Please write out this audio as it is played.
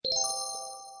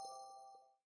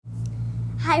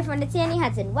Hi everyone, it's Annie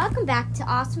Hudson. Welcome back to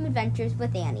Awesome Adventures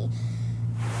with Annie.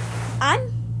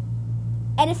 And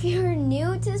if you're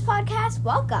new to this podcast,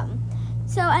 welcome.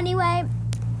 So anyway,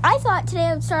 I thought today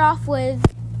I would start off with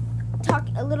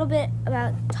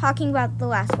talking about the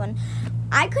last one.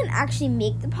 I couldn't actually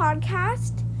make the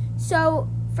podcast, so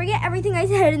forget everything I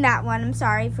said in that one. I'm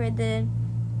sorry for the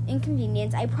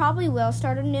inconvenience. I probably will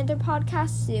start another podcast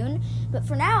soon, but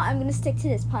for now, I'm going to stick to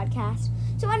this podcast.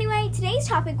 So anyway, today's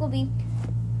topic will be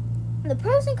the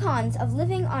pros and cons of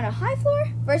living on a high floor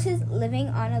versus living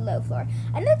on a low floor.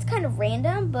 I know it's kind of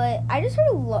random, but I just heard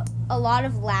a lot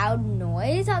of loud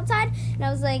noise outside, and I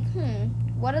was like,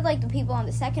 what do the people on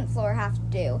the second floor have to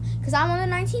do? Because I'm on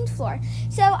the 19th floor.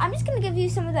 So I'm just going to give you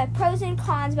some of the pros and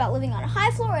cons about living on a high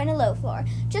floor and a low floor.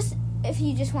 Just if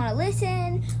you just want to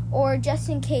listen, or just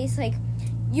in case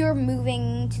you're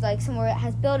moving to somewhere that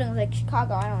has buildings like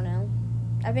Chicago. I don't know.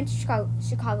 I've been to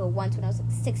Chicago once when I was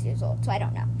 6 years old, so I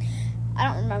don't know. I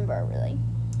don't remember really,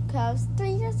 because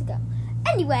 3 years ago.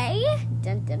 Anyway,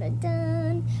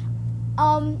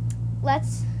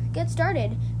 let's get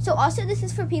started. So also, this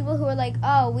is for people who are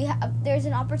there's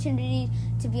an opportunity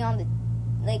to be on the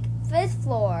 5th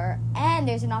floor, and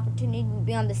there's an opportunity to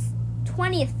be on the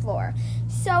 20th floor.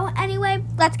 So anyway,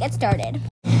 let's get started.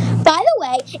 By the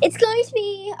way, it's going to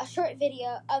be a short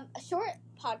video, a short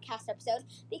podcast episode,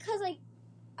 because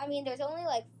there's only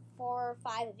 4 or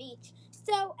 5 of each.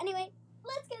 So anyway,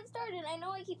 let's get started. I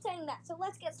know I keep saying that, so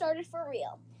let's get started for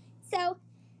real. So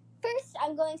first,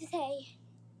 I'm going to say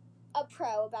a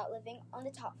pro about living on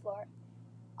the top floor,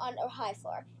 on a high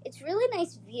floor. It's really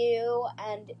nice view,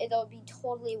 and it'll be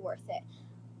totally worth it.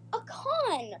 But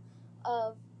pro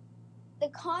of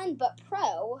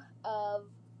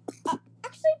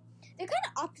actually, they're kind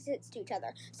of opposites to each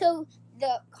other. So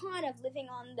the con of living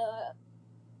on the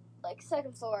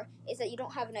second floor is that you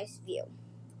don't have a nice view,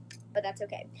 but that's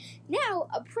okay. Now,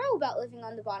 a pro about living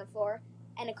on the bottom floor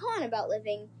and a con about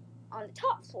living on the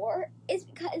top floor is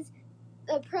because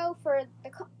the pro for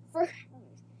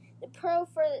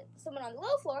someone on the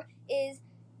low floor is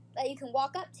that you can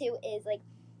walk up to is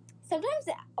sometimes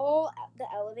all the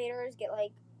elevators get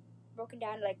broken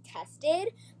down and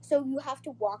tested, so you have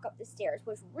to walk up the stairs,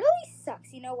 which really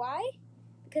sucks. You know why?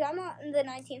 Because I'm on the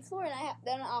 19th floor, and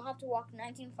then I'll have to walk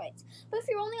 19 flights. But if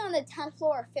you're only on the 10th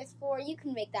floor or 5th floor, you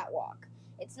can make that walk.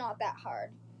 It's not that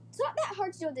hard. It's not that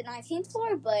hard to do on the 19th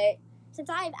floor, but since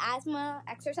I have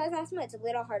exercise asthma, it's a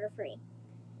little harder for me.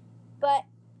 But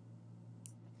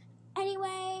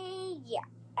anyway, yeah.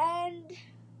 And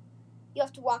you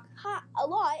have to walk a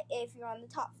lot if you're on the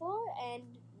top floor, and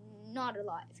not a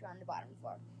lot if you're on the bottom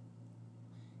floor.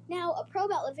 Now, a pro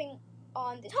about living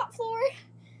on the top floor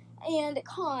and a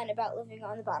con about living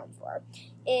on the bottom floor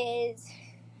is,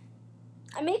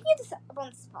 I'm making this up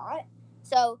on the spot,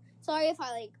 so sorry if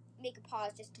I make a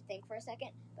pause just to think for a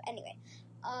second. But anyway,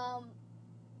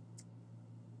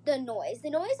 the noise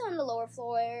on the lower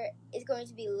floor is going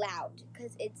to be loud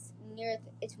because it's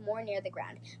more near the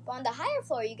ground. But on the higher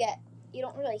floor, you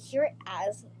don't really hear it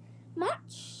as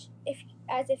much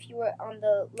as if you were on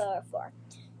the lower floor.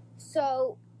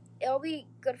 So it'll be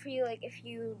good for you if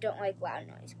you don't like loud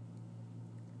noise.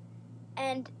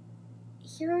 And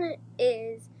here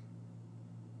is,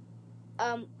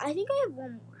 I think I have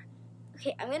one more.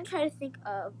 Okay, I'm going to try to think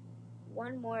of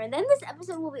one more, and then this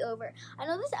episode will be over. I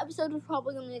know this episode was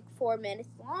probably only 4 minutes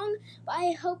long, but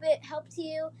I hope it helped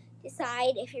you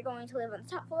decide if you're going to live on the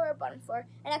top floor or bottom floor.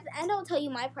 And at the end, I'll tell you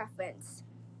my preference,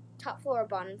 top floor or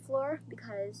bottom floor,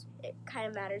 because it kind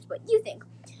of matters what you think,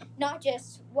 not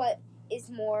just what has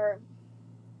more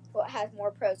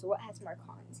pros or what has more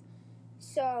cons.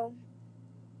 So,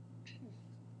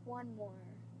 one more.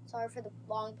 Sorry for the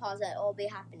long pause that will be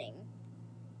happening.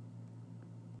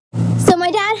 So my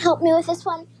dad helped me with this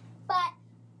one, but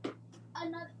a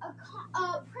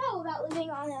pro about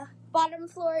living on a bottom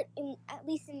floor, at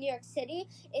least in New York City,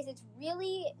 is it's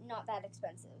really not that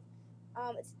expensive.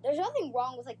 There's nothing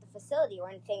wrong with the facility or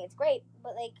anything. It's great,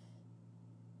 but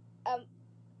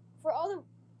for all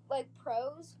the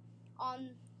pros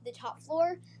on the top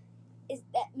floor is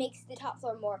that makes the top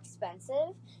floor more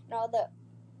expensive,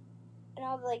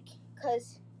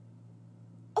 because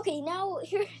okay, now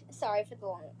here, sorry for the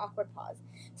long awkward pause.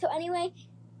 So anyway,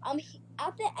 at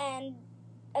the end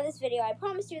of this video, I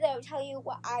promised you that I would tell you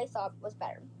what I thought was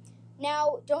better.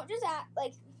 Now, don't just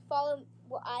follow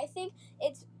what I think.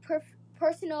 It's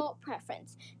personal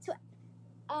preference. So,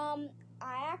 I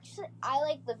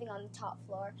like living on the top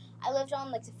floor. I lived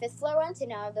on the 5th floor once, and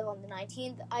now I live on the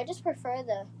 19th. I just prefer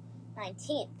the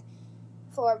 19th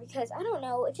floor because I don't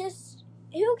know.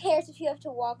 Who cares if you have to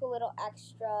walk a little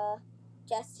extra?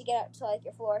 just to get up to like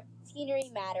your floor. Scenery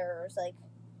matters. Like,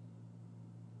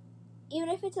 even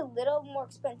if it's a little more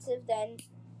expensive than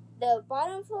the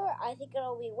bottom floor, I think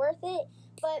it'll be worth it.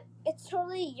 But it's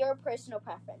totally your personal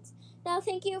preference. Now,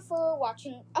 thank you for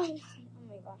watching. Oh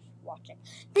my gosh, watching.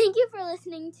 Thank you for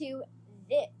listening to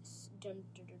this. Dun,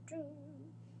 dun, dun, dun.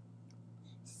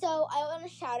 So I want to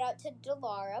shout out to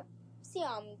Delara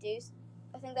Siamdus.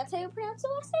 I think that's how you pronounce the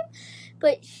last name.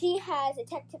 But she has a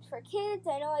Tech Tips for Kids.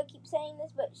 I know I keep saying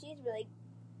this, but she's really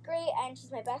great, and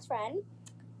she's my best friend.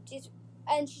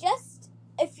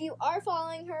 If you are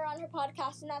following her on her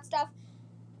podcast and that stuff,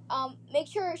 make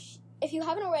sure, if you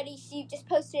haven't already, she just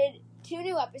posted 2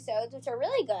 new episodes, which are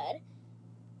really good.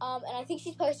 And I think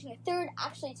she's posting a 3rd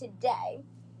actually today.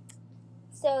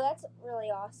 So that's really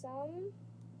awesome.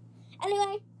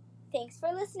 Anyway, thanks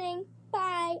for listening.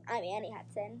 Bye. I'm Annie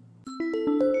Hudson.